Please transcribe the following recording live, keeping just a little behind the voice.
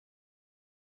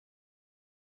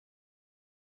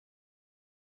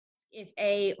if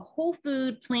a whole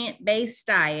food plant-based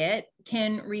diet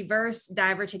can reverse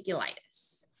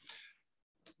diverticulitis.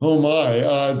 Oh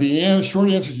my, the short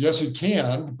answer is yes, it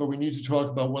can, but we need to talk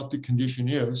about what the condition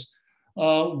is.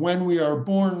 When we are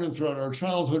born and throughout our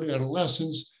childhood,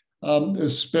 adolescence,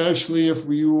 especially if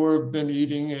you have been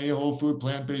eating a whole food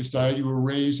plant-based diet, you were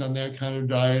raised on that kind of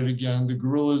diet. Again, the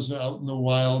gorillas out in the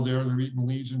wild there, they're eating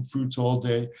leaves and fruits all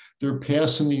day. They're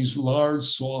passing these large,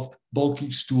 soft, bulky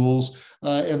stools,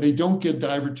 and they don't get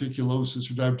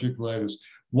diverticulosis or diverticulitis.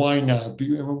 Why not?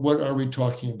 What are we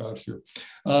talking about here?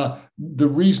 The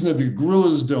reason that the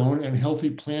gorillas don't and healthy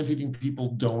plant-eating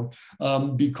people don't,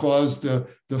 because the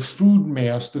food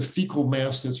mass, the fecal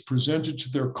mass that's presented to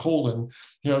their colon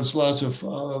has lots of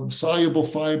soluble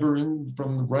fiber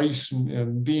from the rice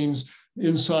and beans,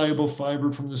 insoluble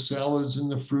fiber from the salads and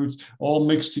the fruits, all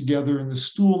mixed together. And the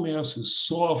stool mass is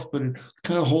soft, but it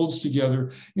kind of holds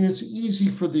together. And it's easy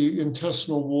for the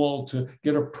intestinal wall to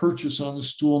get a purchase on the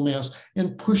stool mass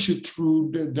and push it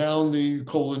through down the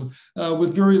colon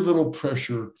with very little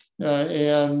pressure.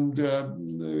 You're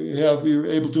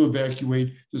able to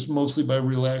evacuate just mostly by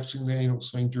relaxing the anal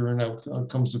sphincter, and out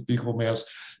comes the fecal mass.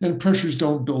 And pressures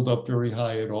don't build up very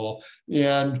high at all.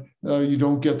 And you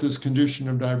don't get this condition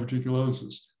of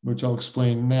diverticulosis, which I'll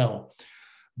explain now.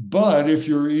 But if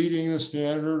you're eating the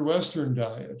standard Western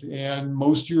diet, and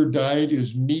most of your diet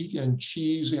is meat and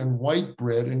cheese and white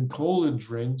bread and cola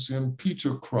drinks and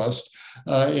pizza crust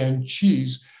and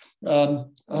cheese,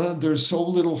 there's so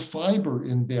little fiber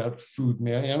in that food.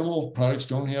 Animal products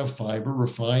don't have fiber.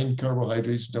 Refined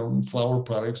carbohydrates don't, flour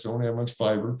products don't have much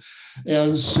fiber.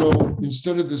 And so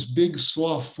instead of this big,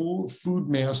 soft food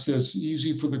mass that's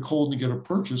easy for the colon to get a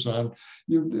purchase on,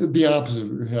 the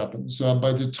opposite happens.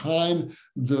 By the time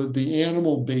the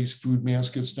animal-based food mass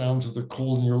gets down to the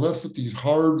colon, you're left with these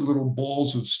hard little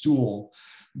balls of stool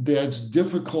that's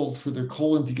difficult for the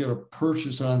colon to get a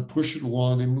purchase on, push it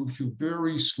along. They move through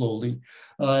very slowly,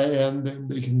 and then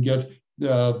they can get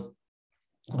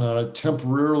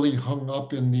temporarily hung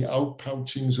up in the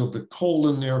outpouchings of the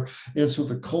colon there. And so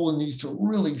the colon needs to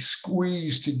really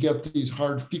squeeze to get these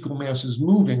hard fecal masses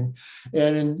moving.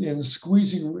 And in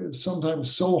squeezing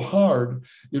sometimes so hard,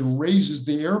 it raises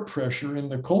the air pressure in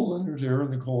the colon. There's air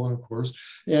in the colon, of course,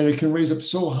 and it can raise up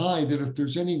so high that if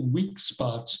there's any weak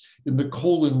spots in the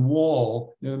colon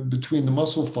wall between the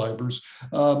muscle fibers,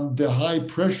 the high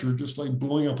pressure, just like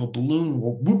blowing up a balloon,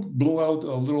 will blow out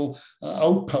a little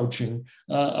outpouching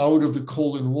out of the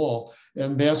colon wall.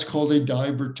 And that's called a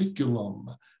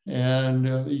diverticulum. And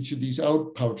each of these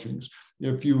outpouchings,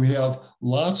 if you have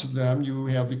lots of them, you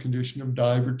have the condition of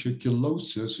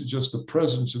diverticulosis. It's just the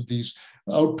presence of these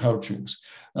outpouchings.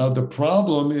 The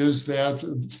problem is that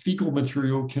fecal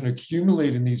material can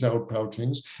accumulate in these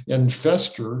outpouchings and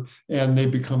fester, and they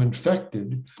become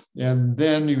infected. And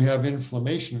then you have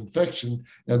inflammation, infection.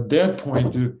 At that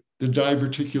point, the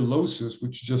diverticulosis,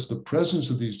 which is just the presence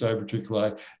of these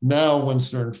diverticuli, now once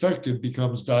they're infected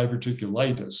becomes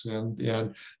diverticulitis.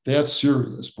 And that's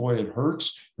serious. Boy, it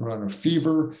hurts. You're on a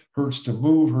fever, hurts to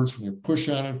move, hurts when you push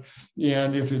on it.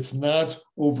 And if it's not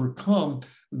overcome,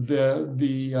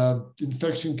 the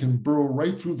infection can burrow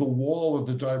right through the wall of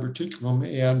the diverticulum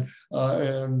and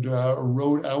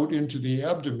erode out into the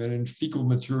abdomen, and fecal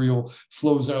material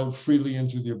flows out freely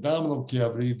into the abdominal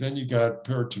cavity. Then you got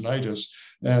peritonitis,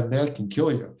 and that can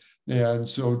kill you. And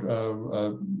so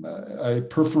a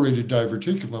perforated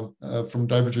diverticulum from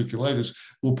diverticulitis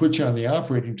will put you on the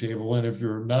operating table. And if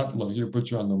you're not lucky, it'll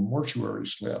put you on the mortuary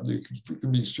slab. It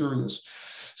can be serious.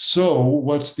 So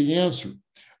what's the answer?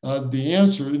 The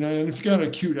answer, and if you've got an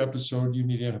acute episode, you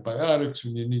need antibiotics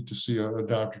and you need to see a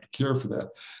doctor to care for that.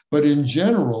 But in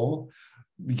general,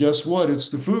 guess what? It's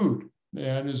the food.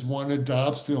 And as one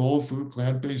adopts the whole food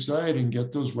plant-based diet and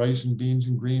get those rice and beans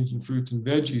and greens and fruits and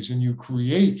veggies, and you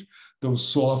create those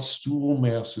soft stool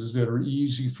masses that are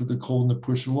easy for the colon to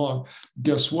push along,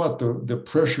 guess what? The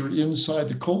pressure inside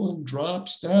the colon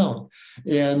drops down.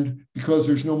 And because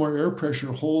there's no more air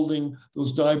pressure holding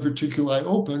those diverticuli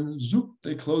open, zoop,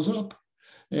 they close up.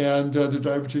 And the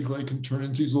diverticuli can turn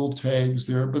into these little tags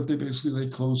there, but they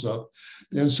close up.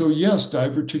 And so yes,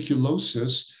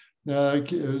 diverticulosis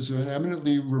is an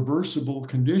eminently reversible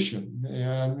condition.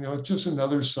 And, it's just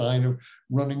another sign of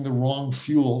running the wrong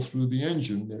fuel through the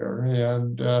engine there.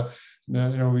 And,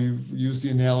 we've used the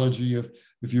analogy of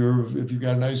if you've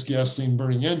got a nice gasoline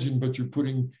burning engine, but you're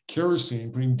putting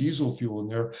kerosene, putting diesel fuel in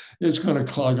there, it's going to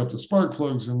clog up the spark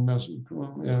plugs and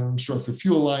obstruct the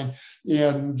fuel line.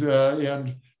 And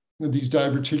these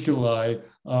diverticuli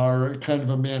are kind of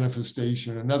a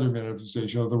manifestation, another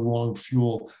manifestation of the wrong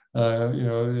fuel,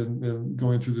 in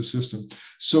going through the system.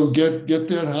 So get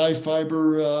that high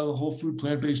fiber, whole food,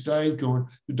 plant-based diet going.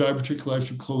 The diverticuli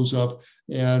should close up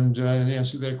and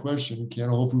answer that question. Can a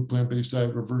whole food, plant-based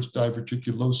diet reverse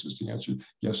diverticulosis? The answer,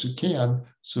 yes, it can.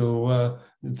 So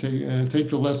take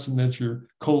the lesson that your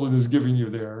colon is giving you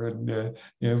there and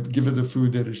give it the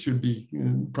food that it should be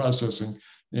processing.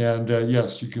 And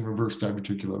yes, you can reverse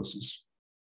diverticulosis.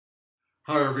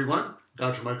 Hi, everyone.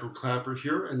 Dr. Michael Klaper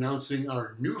here, announcing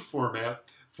our new format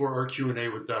for our Q&A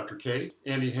with Dr. K.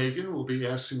 Annie Hagen will be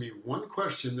asking me one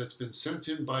question that's been sent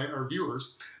in by our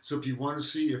viewers. So if you want to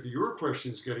see if your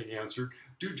question is getting answered,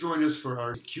 do join us for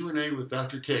our Q&A with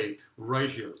Dr. K right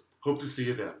here. Hope to see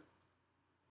you then.